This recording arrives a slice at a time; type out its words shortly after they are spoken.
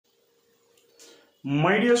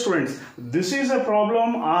My dear students, this is a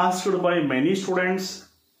problem asked by many students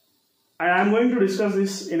and I am going to discuss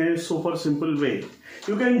this in a super simple way.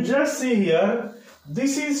 You can just see here,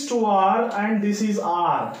 this is 2R and this is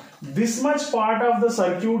R. This much part of the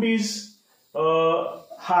circuit is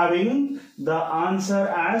having the answer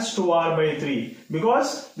as 2R by 3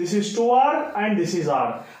 because this is 2R and this is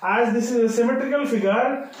R. As this is a symmetrical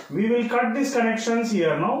figure, we will cut these connections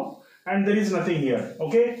here now. And there is nothing here.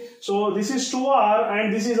 Okay, so this is 2R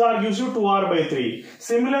and this is R, gives you 2R by 3.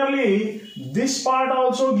 Similarly, this part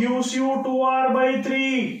also gives you 2R by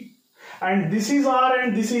 3. And this is R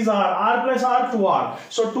and this is R plus R, 2R.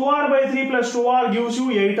 So 2R by 3 plus 2R gives you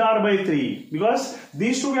 8R by 3 because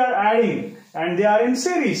these two we are adding and they are in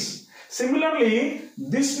series. Similarly,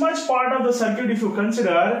 this much part of the circuit, if you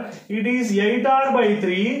consider, it is 8R by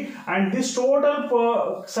 3 and this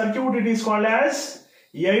total circuit it is called as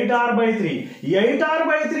 8R by 3. 8R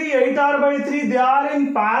by 3, 8R by 3, they are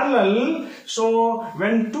in parallel. So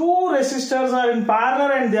when two resistors are in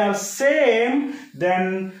parallel and they are same,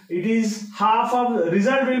 then it is half of,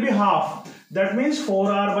 result will be half. That means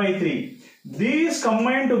 4R by 3. These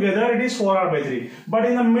combined together, it is 4R by 3. But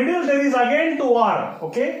in the middle, there is again 2R.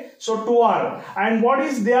 Okay, so 2R. And what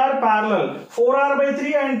is, they are parallel. 4R by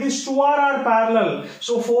 3 and this 2R are parallel.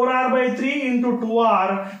 So 4R by 3 into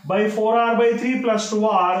 2R by 4R by 3 plus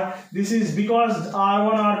 2R. This is because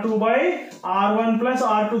R1, R2 by R1 plus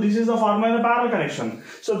R2. This is the formula in the parallel connection.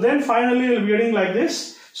 So then finally, you will be getting like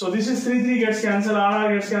this. So this is 3, 3 gets cancelled,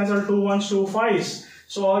 R gets cancelled, 2 1s, 2 5s.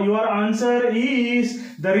 So your answer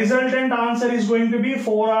is, the resultant answer is going to be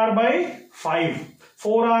 4R by 5.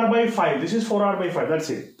 4R by 5. This is 4R by 5. That's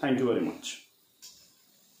it. Thank you very much.